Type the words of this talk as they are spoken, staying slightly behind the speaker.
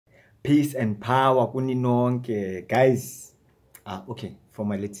Peace and power kuni nonke, guys. Okay, for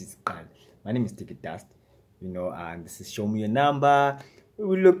my latest call. My name is Ticket Dust, and this is Show Me Your Number.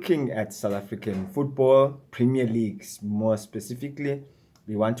 We're looking at South African football, Premier Leagues more specifically.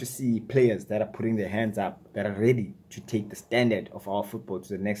 We want to see players that are putting their hands up, that are ready to take the standard of our football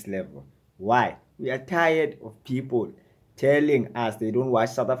to the next level. Why? We are tired of people telling us they don't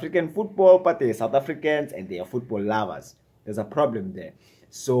watch South African football, but they're South Africans and they are football lovers. There's a problem there.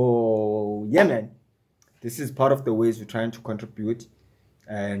 So, yeah, man, this is part of the ways we're trying to contribute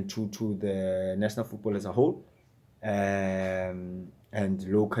and to the national football as a whole, and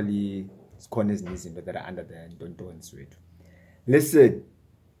locally, corners missing, but that are under there and don't do and sweet. Listen,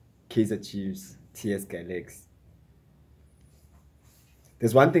 Kaizer Chiefs, TS Galaxy.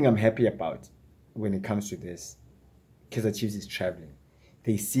 There's one thing I'm happy about when it comes to this. Kaizer Chiefs is traveling.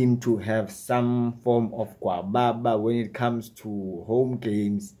 They seem to have some form of kwababa when it comes to home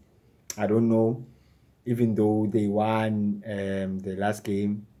games. I don't know, even though they won the last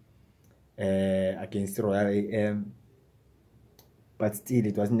game against Royal AM, but still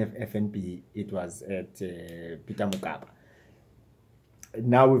it wasn't at FNB, it was at Peter Mokaba.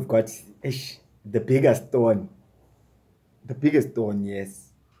 Now we've got the biggest thorn,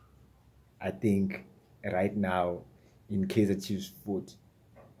 yes, I think right now in Kaizer Chiefs' foot.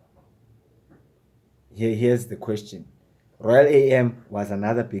 Here's the question. Royal AM was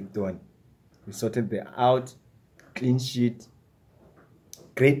another big thorn. We sorted them out, clean sheet,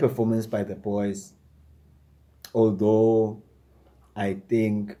 great performance by the boys. Although I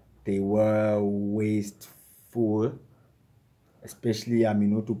think they were wasteful, especially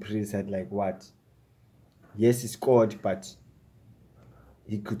Aminutu Prince had like what? Yes, he scored, but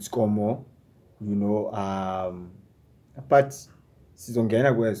he could score more, but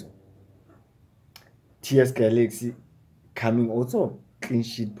Sizongena Gwezo. TS Galaxy coming also clean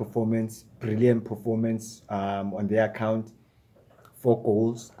sheet performance, brilliant performance on their account. 4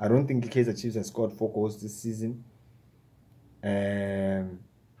 goals. I don't think the Kaizer Chiefs has scored 4 goals this season. I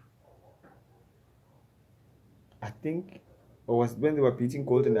think it was when they were beating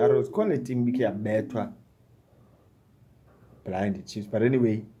Golden Arrows. Call it team became better. Blind Chiefs. But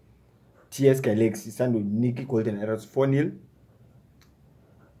anyway, TS Galaxy Sando Nikki Golden Arrows 4-0.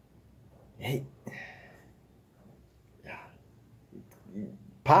 Hey.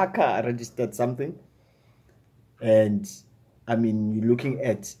 Parker registered something, and I mean, you're looking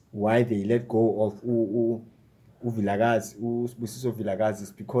at why they let go of Vilakazi, Busiso Vilakazi,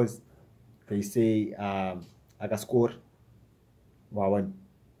 is because they say aka score wawan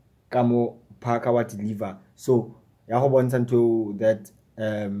kamo Parker what deliver. So yaho bontsha to that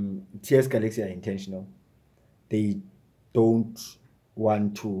TS Galaxy are intentional. They don't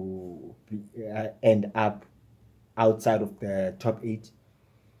want to end up outside of the top 8.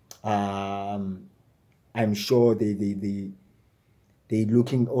 I'm sure they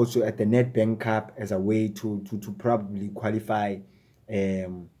looking also at the Nedbank Cup as a way to probably qualify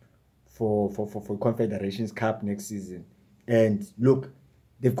for Confederations Cup next season. And look,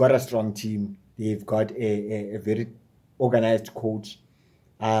 they've got a strong team. They've got a very organized coach,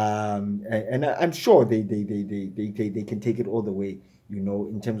 and I'm sure they can take it all the way,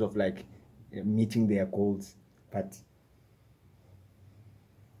 in terms of like meeting their goals. But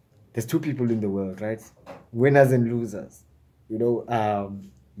there's 2 people in the world, right? Winners and losers.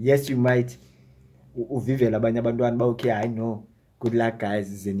 Yes, you might okay, I know, good luck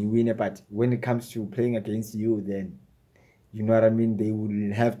guys, and you win, but when it comes to playing against you, then you know what I mean, they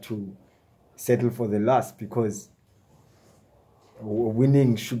will have to settle for the loss, because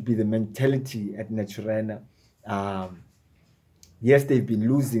winning should be the mentality at Naturena. Yes, they've been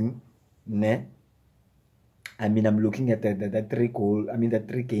losing, ne? I mean, I'm looking at that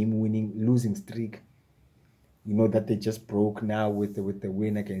 3-game losing streak, that they just broke now with the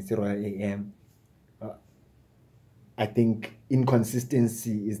win against Royal AM. I think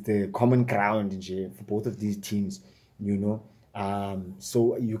inconsistency is the common ground for both of these teams,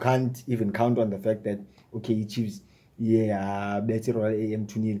 so you can't even count on the fact that, okay, Chiefs, better Royal AM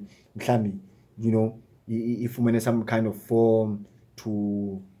 2-0, if we manage some kind of form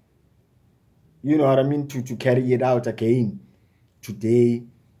to, you know what I mean, to carry it out again today,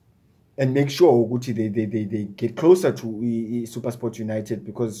 and make sure they get closer to SuperSport United,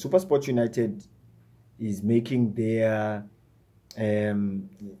 because SuperSport United is making their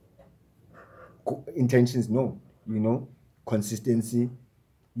intentions known, consistency.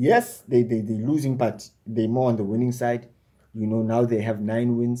 Yes, they losing, but they more on the winning side. Now they have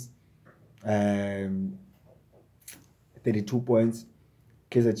 9 wins, 32 points.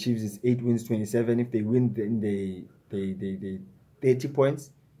 Kaizer Chiefs is 8 wins, 27. If they win, then they 30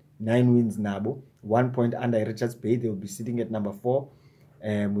 points. 9 wins nabo, 1 point under Richards Bay. They will be sitting at number 4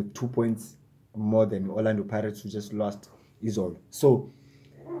 with 2 points more than Orlando Pirates, who just lost Izolo. So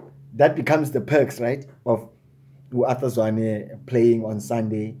that becomes the perks, right, of Arthur Zwane playing on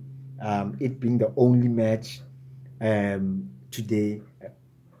Sunday, it being the only match today.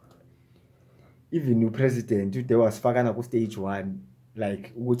 Even the president today was fakana ku stage 1,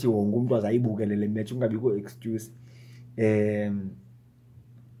 like ukuthi wonke umuntu azayibukele le match, ungabikho excuse.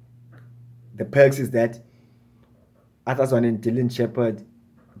 The perks is that Arthur Zwane and Dylan Shepherd,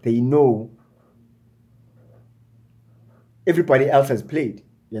 they know everybody else has played.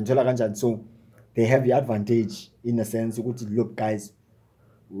 So they have the advantage in a sense. Look, guys,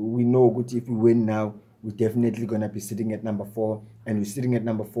 we know if we win now, we're definitely gonna be sitting at number 4, and we're sitting at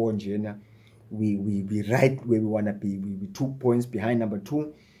number 4 in Jena. We be right where we wanna be. We 2 points behind number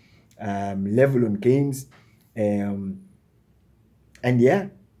 2, level on games, and yeah,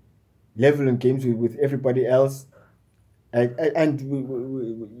 level on games with everybody else. And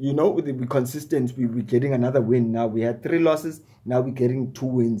we're consistent. We're getting another win now. We had 3 losses. Now we're getting 2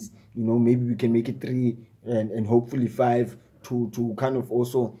 wins. Maybe we can make it 3 and hopefully 5 to kind of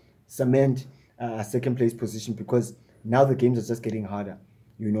also cement a second place position, because now the games are just getting harder.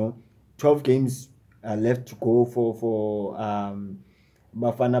 12 games left to go for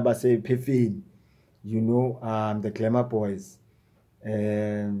Bafana Base Pefin, the Glamour Boys,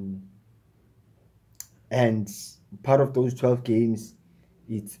 and part of those 12 games,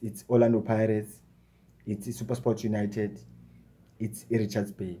 it's Orlando Pirates, it's SuperSport United, it's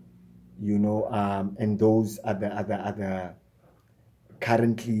Richards Bay, and those are the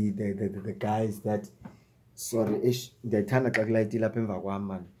currently the guys that, sorry,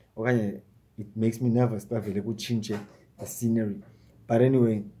 it makes me nervous to change the scenery. But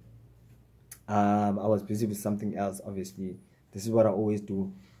anyway, I was busy with something else. Obviously, this is what I always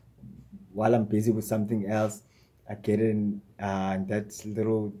do. While I'm busy with something else, I get in that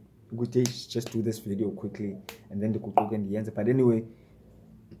little good day, just do this video quickly and then the kutoka and the answer. But anyway,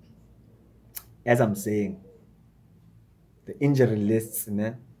 as I'm saying, the injury lists,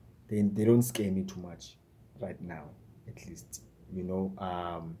 they don't scare me too much right now, at least.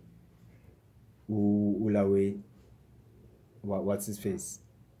 Ulawe, what's his face?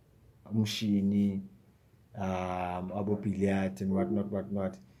 Mushini, Abo Piliat and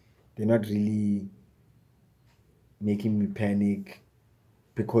whatnot. They're not really making me panic,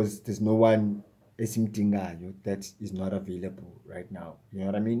 because there's no one that is not available right now. You know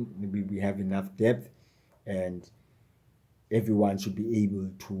what I mean? Maybe we have enough depth and everyone should be able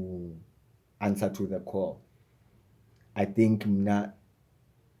to answer to the call. I think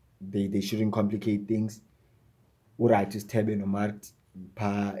they shouldn't complicate things. Alright, is Tebe no Mart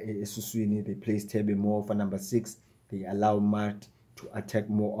pa Suswini, they place Tebe more for number 6. They allow Mart to attack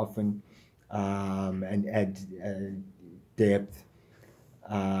more often, and add depth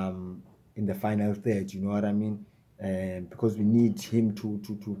in the final third. You know what I mean? Because we need him to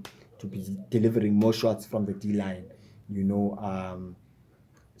be delivering more shots from the D line.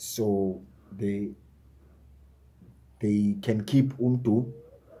 So they can keep Umtu.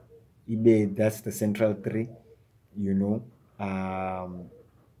 That's the central 3.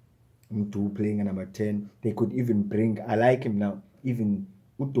 Umtu playing a number 10. They could even bring, I like him now, even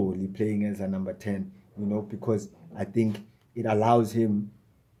Utoli playing as a number 10, because I think it allows him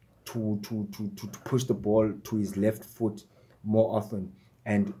to push the ball to his left foot more often.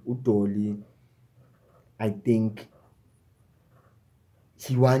 And Utoli, I think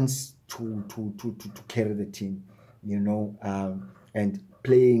he wants to carry the team, and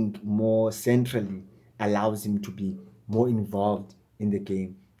playing more centrally allows him to be more involved in the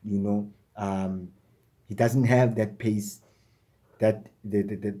game. He doesn't have that pace that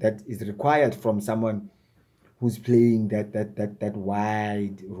is required from someone who's playing that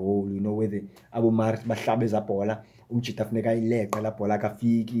wide role, where the Abu Mart bahlabeza bola, umchita funeka ileqa la bola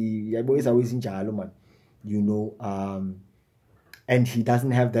kafiki, yabo is always injalo man, and he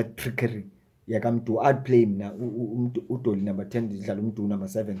doesn't have that trickery. Yakam to outplay him na utoli number 10 didlala umntu number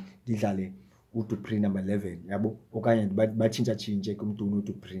 7 didlale utu pre number 11, yabo okanye bachinja kumntu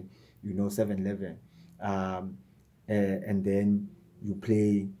utu pre, 7-11, and then you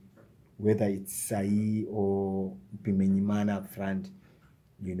play whether it's Sai or Pimenyimana up front.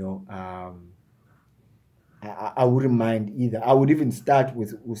 I wouldn't mind either. I would even start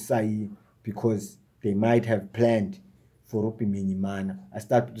with Usai, because they might have planned for Pimenyimana. I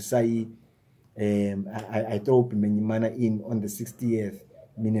start with Usai. I throw Pimenyimana in on the 60th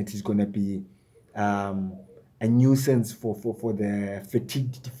minute. He's gonna be a nuisance for the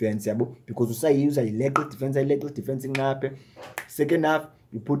fatigued defense, because Usai use a illegal defense in Second half,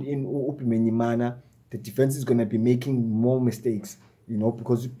 you put in Upimenyimana, the defense is going to be making more mistakes, you know,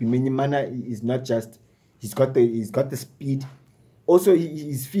 because Upimenyimana is not just, he's got the speed. Also,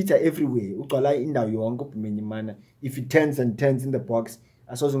 his feet are everywhere. If he turns and turns in the box,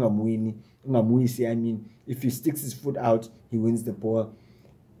 I mean, if he sticks his foot out, he wins the ball.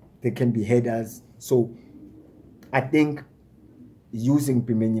 There can be headers. So I think using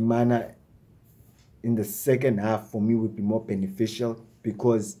Pimenyimana in the second half for me would be more beneficial,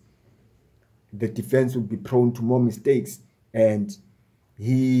 because the defense would be prone to more mistakes, and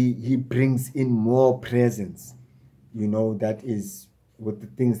he brings in more presence. You know, that is with the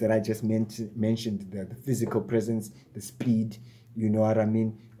things that I just mentioned, the physical presence, the speed, you know what I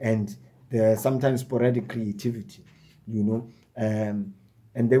mean, and the sometimes sporadic creativity, you know. And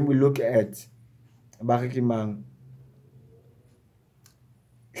then we look at Bakimang,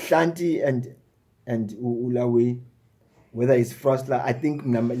 Shanti and Ulawe, whether it's Frostler, I think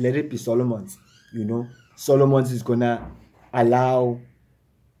let it be Solomon's, you know. Solomon's is gonna allow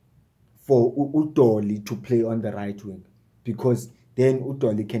for Utoli to play on the right wing, because then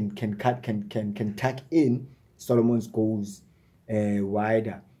Utoli can tuck in Solomon's goals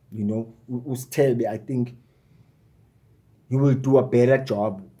wider, you know. Ustelbe, I think he will do a better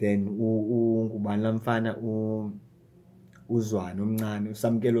job than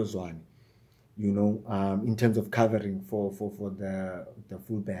Samkelo Zwane, you know, in terms of covering for the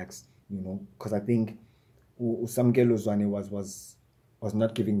fullbacks, you know, because I think Samkelo Zwane was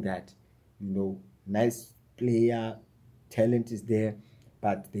not giving that, you know. Nice player, talent is there,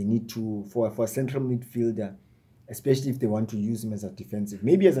 but they need to, for a central midfielder, especially if they want to use him as a defensive,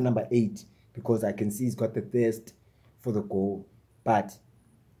 maybe as a number 8, because I can see he's got the thirst for the goal, but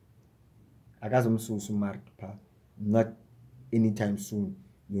not anytime soon,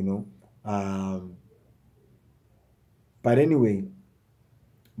 you know. But anyway,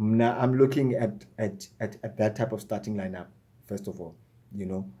 now I'm looking at that type of starting lineup. First of all, you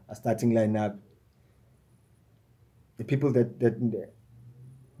know, a starting lineup, the people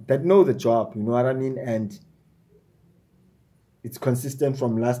that know the job, you know what I mean, and it's consistent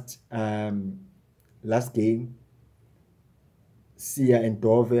from last game. Sia and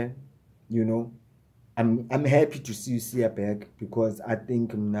Dove, you know, I'm happy to see Sia back, because I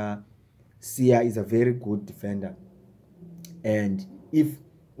think Sia is a very good defender, and if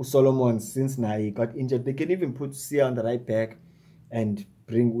Solomon, since now he got injured, they can even put Sia on the right back and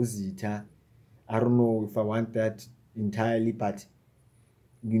bring Uzita. I don't know if I want that entirely, but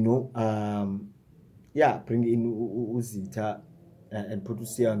you know, yeah, bring in Uzita and put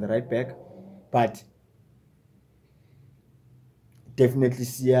Sia on the right back, but definitely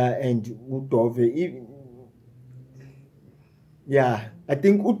Sia and Udove. Yeah, I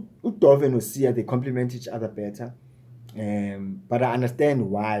think Udove and Sia, they complement each other better. But I understand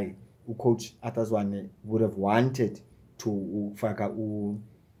why Coach Atazwane would have wanted to faka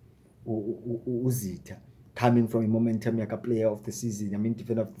Uzita, coming from a momentum like a player of the season, I mean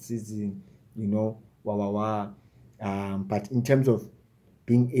defender of the season, you know, but in terms of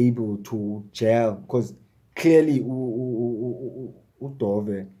being able to gel, because clearly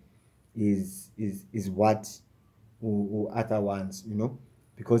Udove is what other ones, you know,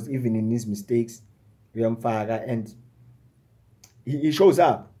 because even in his mistakes, and he shows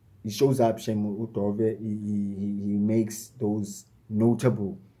up. He shows up, Shemu Udove. He makes those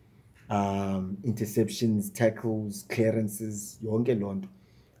notable interceptions, tackles, clearances, yonke lonto.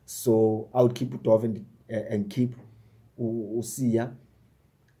 So I would keep Udove and keep Usia.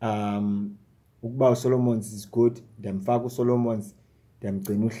 Ukba Solomons is good. Them Fago Solomons, them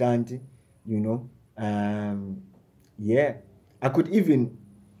Tenushanti, you know. Yeah, I could even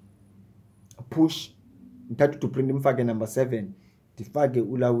push to print him fake number 7. Tifake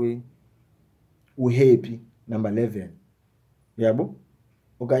Ulawe uhappy number 11. Yabo?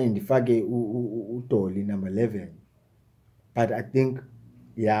 Okanye ndifake Utoli number 11. But I think,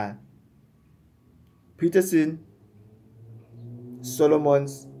 yeah, Peterson,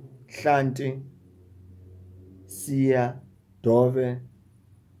 Solomons, Hlanti, Sia, Dove,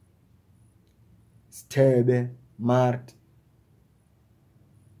 Stebe, Mart,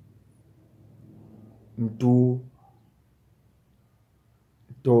 Mdu,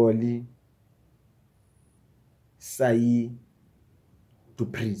 Dolly, Sai,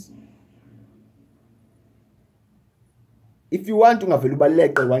 Dupris. If you want to have a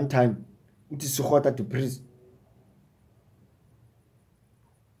lubaleke one time, it is Sukhota Dupris.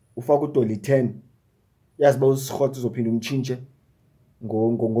 Ufaka uDolly 10. Yazi ba uSikhota uzophinda umchintshe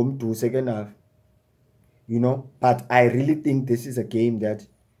ngomdu second half. You know, but I really think this is a game that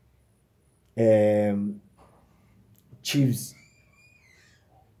Chiefs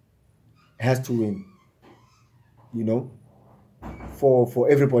has to win, you know, for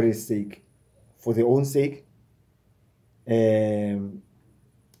everybody's sake, for their own sake, in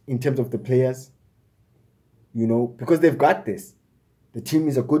terms of the players, you know, because they've got this. The team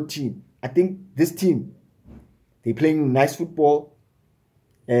is a good team. I think this team, they're playing nice football.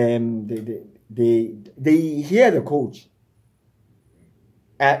 They hear the coach.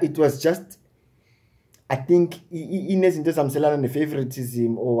 It was just, I think, inezinto zamselana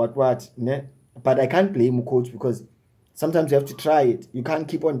ne-favoritism or what, ne? But I can't blame coach because sometimes you have to try it. You can't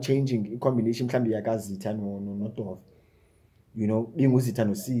keep on changing in combination. You know, being Uzita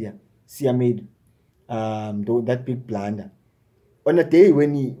no Sia made that big blunder. On a day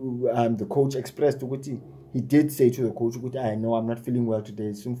when the coach expressed to he did say to the coach, I know I'm not feeling well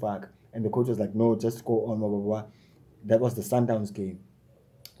today, soon fuck. And the coach was like, no, just go on, blah, blah, blah. That was the Sundowns game.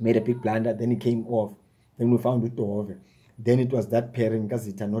 Made a big blunder, then he came off. Then we found Utove. Then it was that pairing,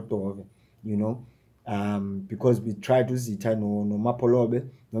 Zita, not Tove, you know. Because we tried to Zita, no Mapolobe,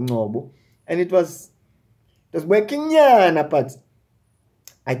 no Nobo. And it was working, yeah, but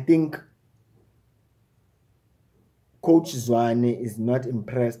I think Coach Zwane is not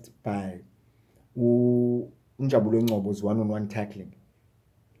impressed by Unjabulo Ngobo's one-on-one tackling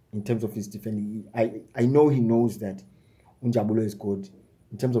in terms of his defending. I know he knows that Unjabulo is good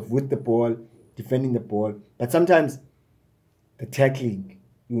in terms of with the ball, defending the ball, but sometimes the tackling,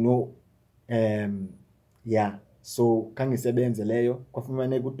 you know, yeah. So kangisebenze leyo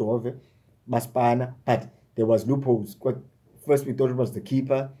kwafumane kuDove baspana, but there was loopholes. First we thought it was the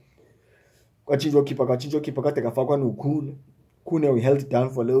keeper. Kwachinjwa keeper kade kafakwa noKhune. Khune we held it down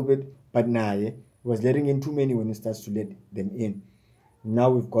for a little bit, but naye was letting in too many when he starts to let them in. Now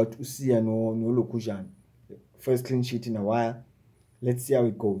we've got Usia no Lokujan. First clean sheet in a while. Let's see how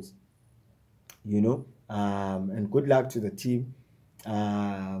it goes. You know, and good luck to the team.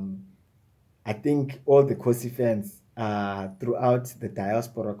 I think all the Kosi fans throughout the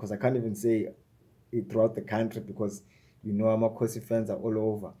diaspora, because I can't even say it throughout the country because, you know, our Kosi fans are all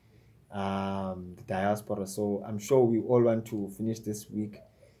over the diaspora. So I'm sure we all want to finish this week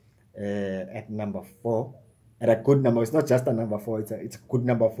at number 4. At a good number. It's not just a number 4, it's a good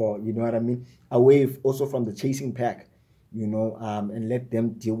number 4, you know what I mean? Away also from the chasing pack, you know, and let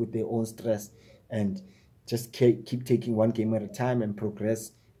them deal with their own stress and just keep taking one game at a time and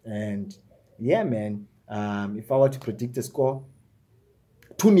progress. And yeah, man, if I were to predict a score,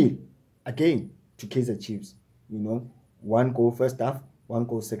 2-0 again to Kaizer Chiefs, you know, 1 goal first half, 1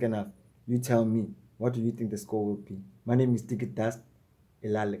 goal second half. You tell me, what do you think the score will be? My name is Ticket Dust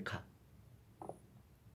Elaleka.